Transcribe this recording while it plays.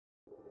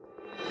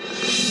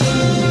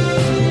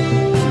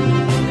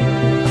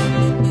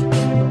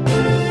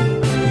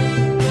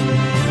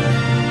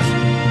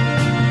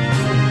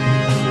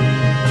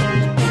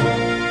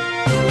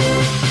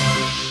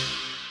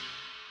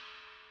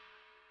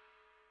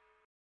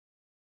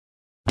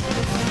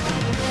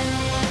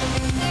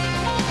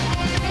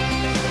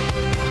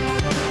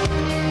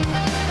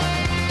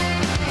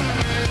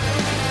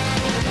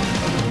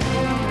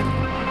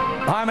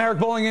Eric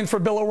Bolling in for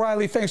Bill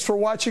O'Reilly. Thanks for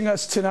watching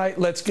us tonight.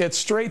 Let's get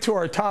straight to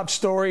our top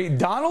story.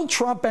 Donald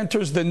Trump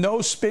enters the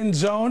no-spin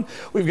zone.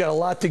 We've got a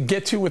lot to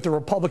get to with the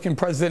Republican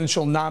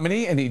presidential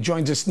nominee, and he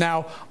joins us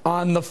now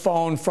on the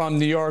phone from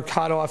New York,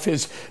 hot off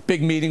his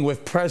big meeting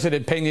with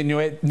President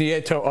Peña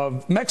Nieto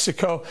of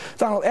Mexico.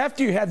 Donald,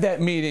 after you had that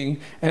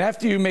meeting and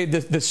after you made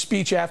the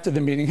speech after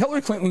the meeting,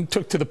 Hillary Clinton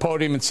took to the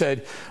podium and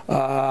said,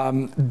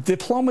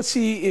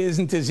 diplomacy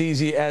isn't as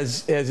easy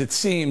as it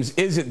seems,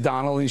 is it,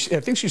 Donald? And I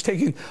think she's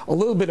taking a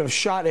little bit of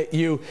shot at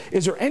you.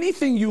 Is there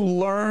anything you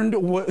learned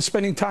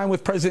spending time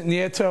with President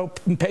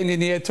Peña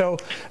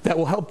Nieto, that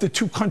will help the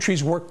two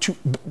countries work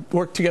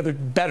together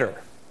better?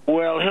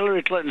 Well,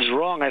 Hillary Clinton's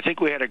wrong. I think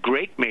we had a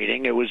great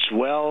meeting. It was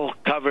well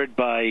covered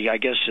by, I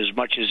guess, as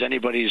much as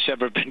anybody's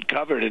ever been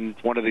covered in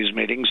one of these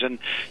meetings. And,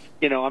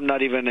 you know, I'm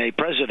not even a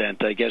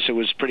president. I guess it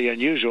was pretty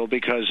unusual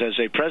because as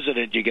a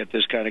president, you get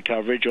this kind of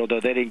coverage, although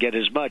they didn't get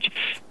as much.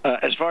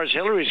 As far as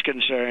Hillary's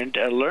concerned,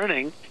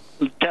 learning,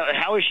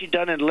 how is she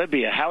done in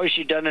Libya? How is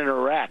she done in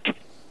Iraq?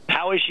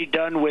 How is she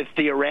done with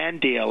the Iran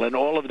deal and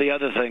all of the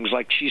other things?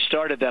 Like, she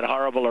started that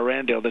horrible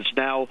Iran deal that's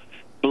now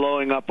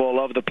blowing up all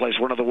over the place,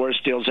 one of the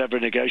worst deals ever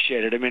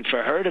negotiated. I mean,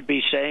 for her to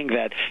be saying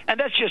that, and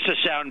that's just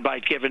a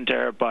soundbite given to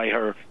her by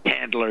her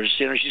handlers.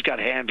 You know, she's got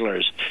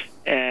handlers,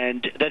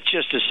 and that's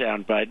just a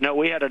soundbite. No,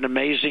 we had an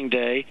amazing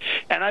day,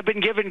 and I've been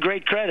given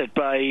great credit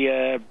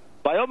by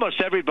almost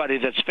everybody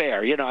that's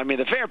fair. You know, I mean,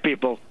 the fair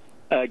people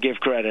give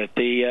credit,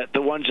 the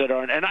ones that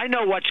aren't. And I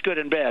know what's good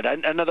and bad.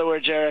 In other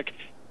words, Eric,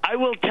 I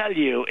will tell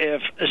you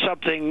if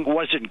something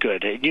wasn't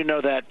good. You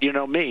know that, you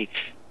know me.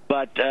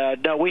 But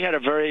no,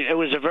 it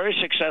was a very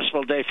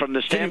successful day from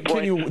the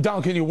standpoint.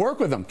 Don, can you work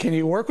with them? Can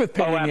you work with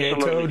Peña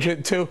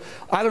Nieto to,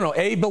 I don't know,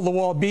 A, build the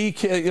wall, B,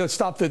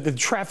 stop the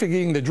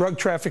trafficking, the drug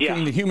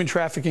trafficking, the human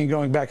trafficking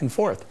going back and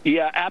forth?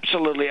 Yeah,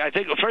 absolutely. I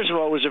think, first of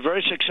all, it was a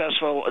very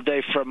successful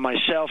day for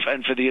myself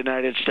and for the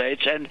United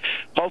States, and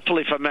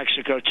hopefully for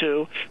Mexico,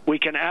 too. We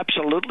can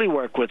absolutely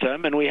work with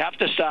them, and we have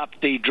to stop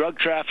the drug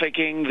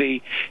trafficking,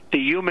 the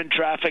human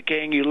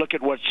trafficking. You look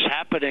at what's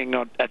happening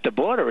at the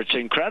border. It's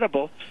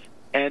incredible.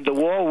 And the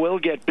wall will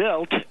get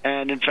built,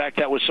 and in fact,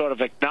 that was sort of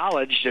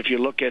acknowledged if you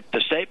look at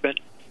the statement.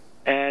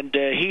 And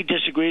he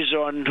disagrees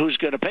on who's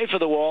going to pay for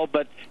the wall,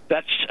 but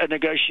that's a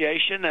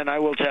negotiation, and I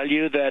will tell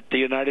you that the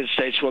United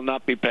States will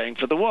not be paying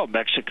for the wall.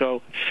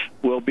 Mexico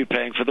will be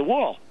paying for the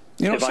wall.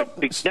 You know, if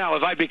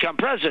I become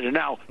president,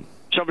 now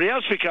somebody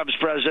else becomes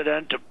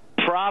president,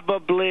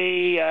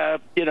 probably,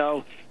 you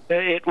know,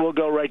 it will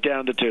go right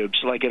down the tubes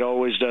like it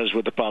always does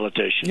with the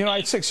politicians. You know,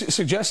 I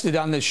suggested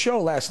on this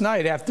show last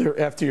night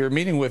after your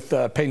meeting with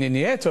Peña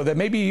Nieto that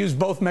maybe you use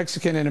both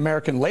Mexican and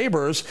American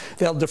laborers.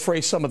 They'll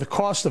defray some of the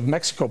cost of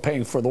Mexico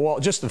paying for the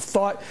wall. Just a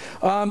thought.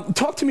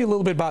 Talk to me a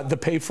little bit about the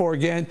pay for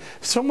again.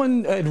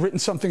 Someone had written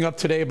something up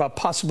today about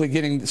possibly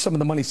getting some of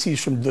the money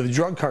seized from the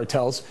drug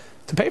cartels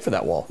to pay for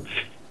that wall.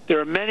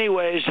 There are many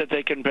ways that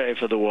they can pay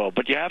for the wall,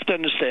 but you have to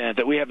understand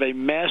that we have a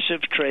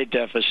massive trade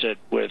deficit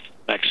with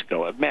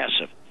Mexico, a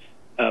massive.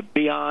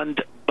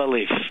 Beyond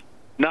belief.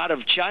 Not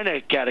of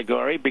China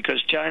category, because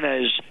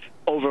China is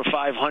over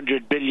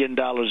 $500 billion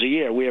a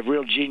year. We have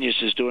real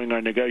geniuses doing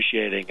our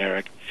negotiating,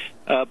 Eric.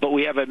 But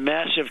we have a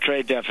massive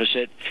trade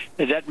deficit.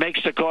 That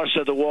makes the cost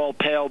of the wall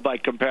pale by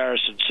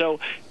comparison. So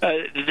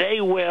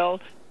they will.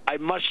 I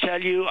must tell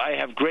you, I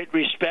have great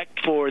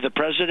respect for the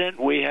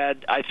president.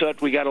 I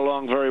thought we got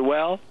along very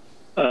well.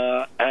 You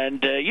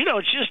know,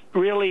 it's just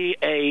really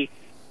a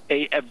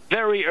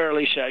very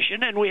early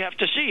session, and we have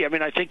to see. I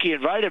mean, I think he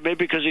invited me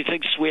because he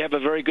thinks we have a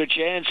very good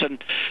chance,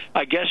 and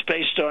I guess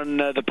based on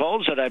the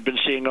polls that I've been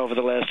seeing over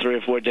the last 3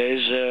 or 4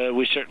 days,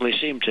 we certainly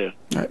seem to. All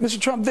right,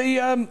 Mr. Trump,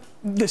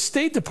 the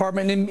State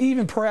Department and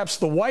even perhaps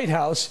the White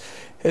House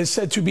is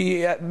said to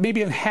be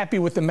maybe unhappy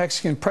with the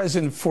Mexican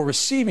president for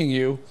receiving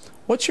you.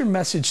 What's your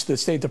message to the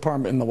State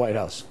Department and the White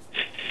House?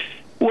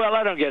 Well,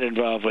 I don't get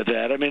involved with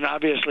that. I mean,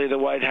 obviously the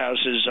White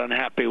House is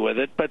unhappy with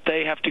it, but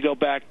they have to go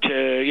back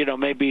to, you know,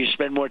 maybe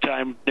spend more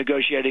time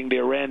negotiating the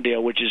Iran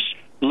deal, which is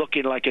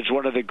looking like it's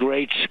one of the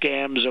great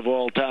scams of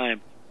all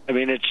time. I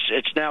mean,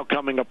 it's now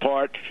coming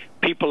apart.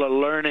 People are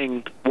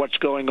learning what's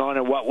going on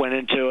and what went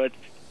into it.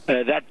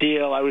 That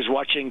deal I was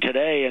watching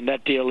today, and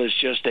that deal is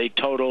just a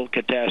total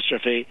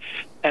catastrophe.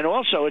 And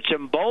also, it's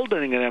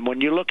emboldening them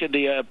when you look at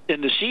in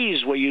the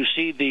seas where you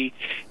see the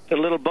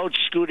little boats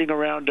scooting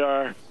around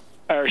our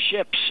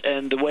ships,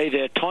 and the way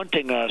they're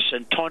taunting us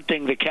and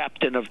taunting the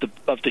captain of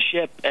the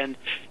ship, and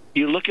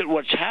you look at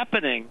what's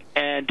happening,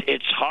 and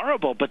it's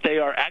horrible, but they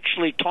are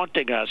actually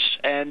taunting us.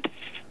 And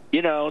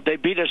you know, they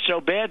beat us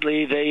so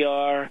badly,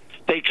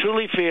 they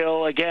truly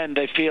feel, again,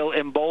 they feel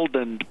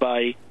emboldened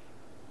by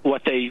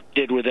what they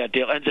did with that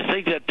deal. And to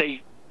think that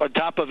they, on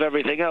top of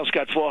everything else,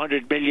 got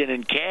 $400 million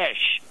in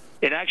cash,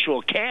 in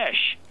actual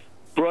cash.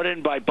 brought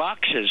in by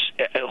boxes.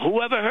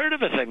 Who ever heard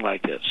of a thing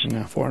like this?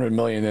 Yeah, 400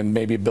 million and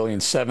maybe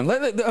 $1.7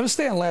 billion. I was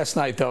staying last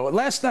night, though.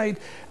 Last night,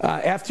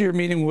 after your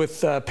meeting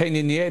with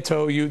Peña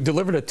Nieto, you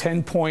delivered a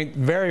 10-point,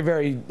 very,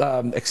 very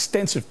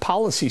extensive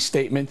policy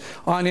statement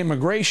on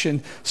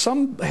immigration.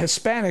 Some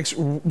Hispanics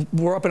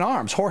were up in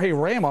arms. Jorge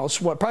Ramos,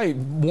 probably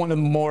one of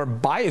the more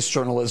biased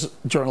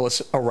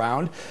journalists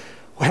around,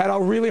 had a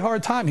really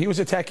hard time. He was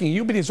attacking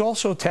you, but he's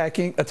also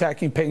attacking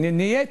Peña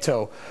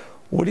Nieto.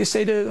 What do you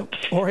say to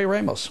Jorge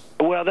Ramos?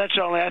 Well,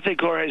 I think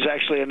Jorge's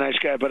actually a nice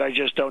guy, but I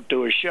just don't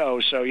do a show.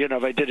 So,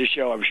 if I did a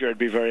show, I'm sure I'd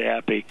be very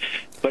happy.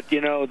 But,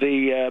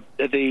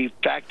 the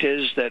fact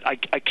is that I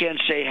can't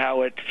say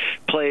how it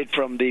played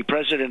from the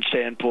president's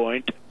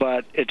standpoint,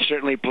 but it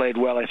certainly played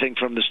well, I think,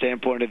 from the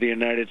standpoint of the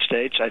United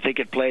States. I think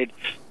it played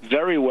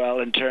very well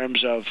in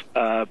terms of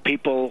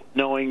people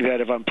knowing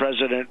that if I'm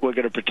president, we're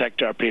going to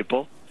protect our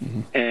people.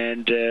 Mm-hmm.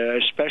 And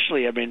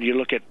especially, you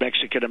look at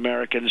Mexican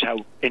Americans,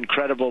 how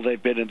incredible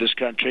they've been in this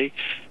country.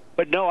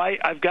 But no,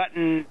 I've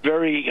gotten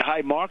very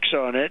high marks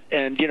on it.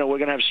 And, we're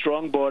going to have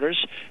strong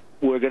borders.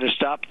 We're going to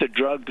stop the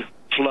drug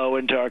flow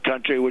into our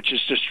country, which is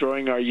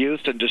destroying our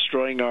youth and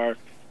destroying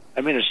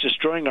it's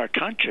destroying our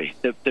country.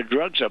 The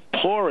drugs are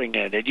pouring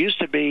in. It used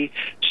to be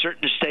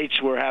certain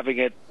states were having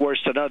it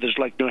worse than others,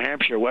 like New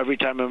Hampshire. Every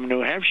time I'm in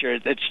New Hampshire,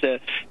 it's the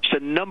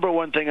number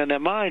one thing on their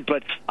mind.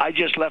 But I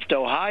just left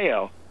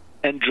Ohio.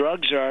 And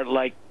drugs are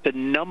like the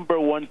number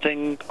one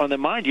thing on their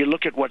mind. You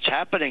look at what's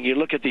happening. You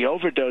look at the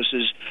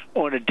overdoses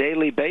on a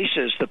daily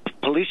basis. The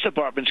police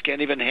departments can't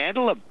even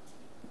handle them.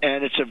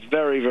 And it's a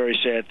very, very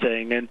sad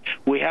thing. And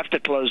we have to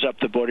close up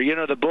the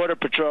border. The Border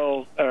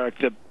Patrol,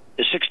 the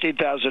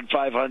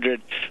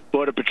 16,500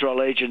 Border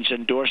Patrol agents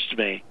endorsed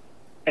me,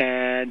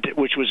 and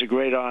which was a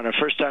great honor.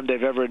 First time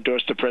they've ever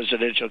endorsed a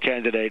presidential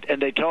candidate.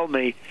 And they told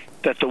me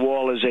that the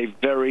wall is a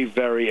very,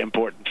 very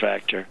important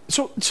factor.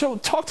 So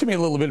talk to me a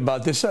little bit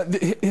about this. Some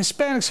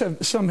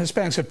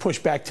Hispanics have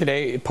pushed back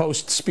today,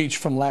 post-speech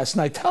from last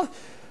night.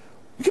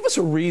 Give us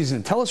a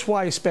reason. Tell us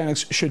why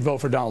Hispanics should vote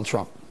for Donald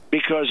Trump.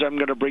 Because I'm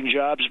going to bring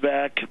jobs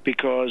back,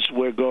 because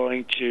we're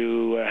going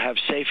to have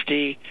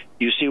safety.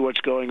 You see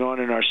what's going on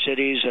in our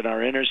cities and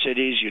our inner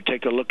cities. You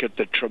take a look at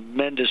the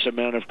tremendous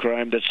amount of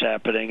crime that's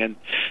happening. And,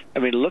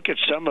 look at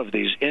some of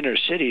these inner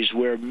cities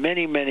where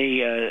many, many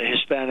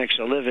Hispanics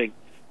are living.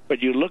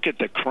 But you look at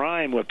the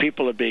crime where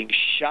people are being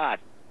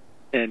shot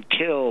and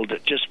killed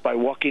just by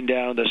walking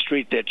down the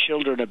street. Their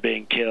children are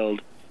being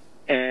killed.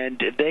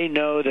 And they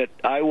know that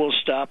I will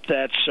stop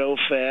that so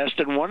fast.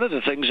 And one of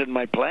the things in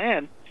my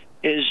plan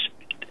is,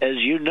 as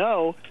you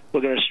know,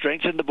 we're going to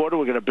strengthen the border.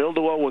 We're going to build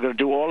the wall. We're going to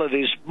do all of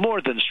these, more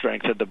than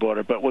strengthen the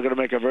border, but we're going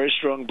to make a very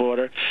strong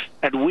border.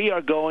 And we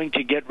are going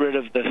to get rid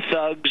of the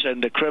thugs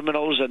and the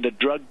criminals and the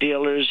drug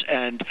dealers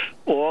and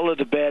all of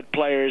the bad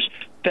players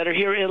that are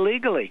here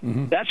illegally.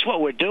 Mm-hmm. That's what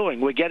we're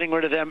doing. We're getting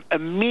rid of them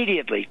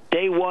immediately.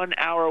 Day one,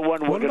 hour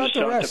one, we're going to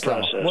start the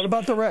process. What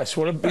about the rest?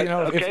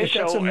 If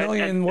that's a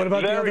million, what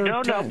about the other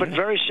 10? No, but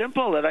very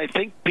simple. And I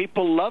think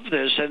people love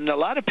this, and a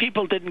lot of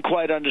people didn't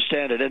quite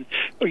understand it. And,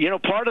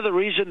 part of the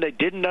reason they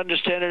didn't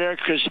understand it, Eric,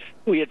 because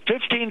we had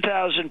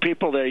 15,000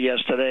 people there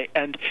yesterday,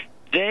 and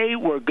they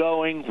were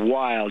going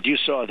wild. You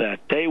saw that.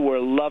 They were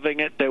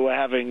loving it. They were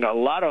having a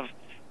lot of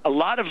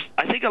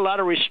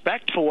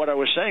respect for what I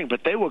was saying,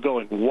 but they were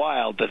going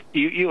wild.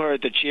 You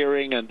heard the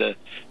cheering and the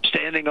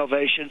standing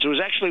ovations. It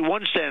was actually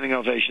one standing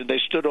ovation. They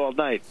stood all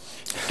night,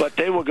 but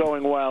they were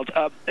going wild.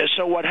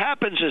 So what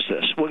happens is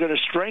this. We're going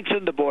to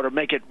strengthen the border,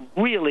 make it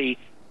really,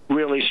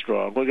 really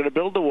strong. We're going to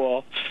build the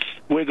wall.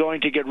 We're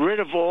going to get rid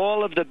of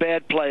all of the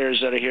bad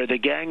players that are here, the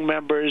gang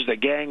members, the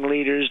gang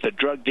leaders, the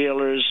drug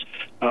dealers,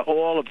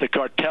 all of the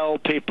cartel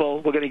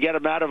people. We're going to get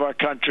them out of our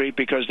country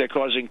because they're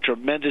causing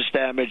tremendous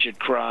damage and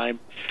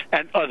crime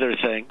and other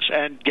things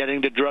and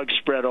getting the drugs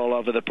spread all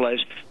over the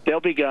place.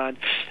 They'll be gone.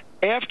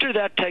 After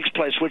that takes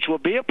place, which will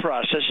be a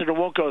process, and it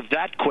won't go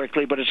that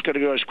quickly, but it's going to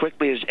go as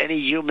quickly as any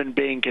human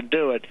being can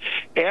do it.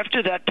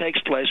 After that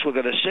takes place, we're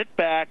going to sit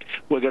back.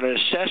 We're going to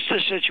assess the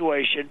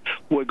situation.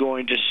 We're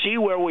going to see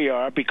where we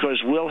are, because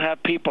we'll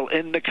have people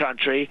in the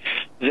country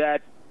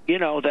that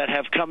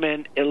have come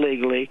in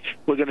illegally.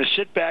 We're going to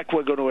sit back.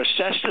 We're going to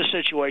assess the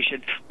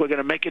situation. We're going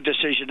to make a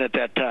decision at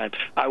that time.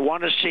 I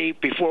want to see,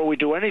 before we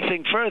do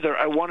anything further,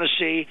 I want to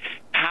see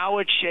how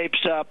it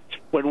shapes up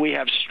when we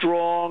have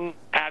strong,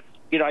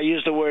 I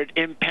use the word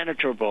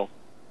impenetrable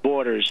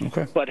borders,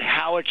 okay, but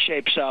how it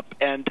shapes up.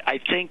 And I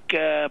think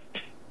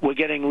we're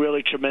getting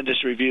really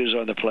tremendous reviews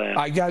on the plan.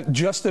 I got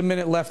just a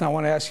minute left, and I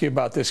want to ask you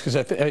about this, because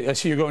I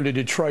see you're going to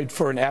Detroit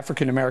for an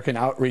African-American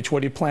outreach.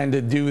 What do you plan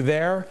to do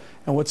there,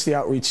 and what's the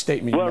outreach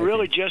statement you're making?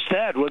 Really just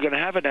that. We're going to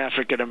have an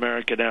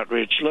African-American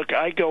outreach. Look,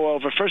 I go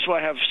over. First of all,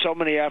 I have so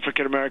many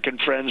African-American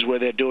friends where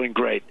they're doing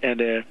great, and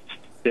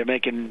they're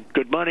making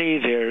good money.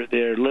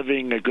 They're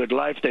living a good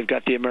life. They've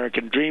got the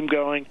American dream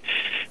going.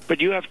 But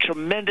you have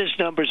tremendous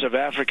numbers of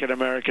African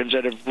Americans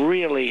that have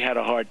really had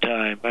a hard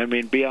time.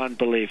 Beyond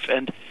belief.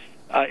 And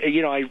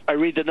I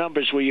read the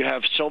numbers where you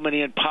have so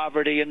many in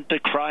poverty, and the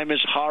crime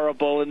is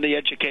horrible, and the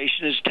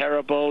education is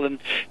terrible, and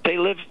they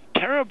live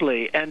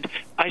terribly. And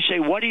I say,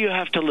 what do you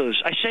have to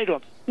lose? I say to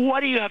him,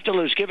 what do you have to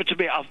lose? Give it to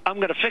me. I'm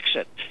going to fix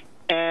it.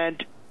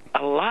 And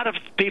a lot of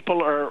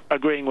people are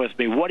agreeing with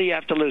me. What do you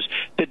have to lose?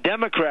 The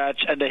Democrats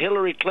and the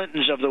Hillary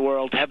Clintons of the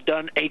world have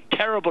done a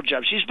terrible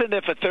job. She's been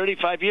there for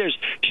 35 years.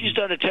 She's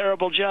done a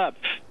terrible job.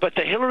 But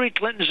the Hillary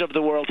Clintons of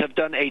the world have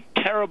done a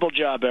terrible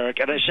job, Eric.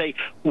 And I say,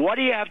 what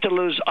do you have to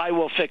lose? I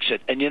will fix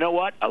it. And you know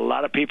what? A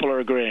lot of people are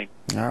agreeing.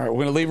 All right, we're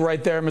going to leave it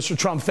right there. Mr.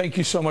 Trump, thank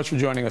you so much for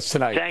joining us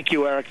tonight. Thank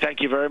you, Eric.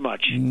 Thank you very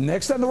much.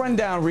 Next on the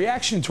rundown,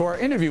 reaction to our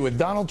interview with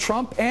Donald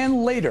Trump,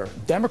 and later,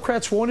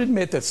 Democrats won't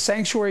admit that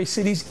sanctuary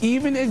cities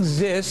even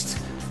exist,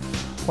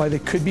 why they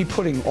could be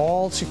putting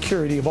all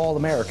security of all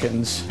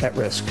Americans at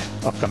risk.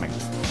 Upcoming.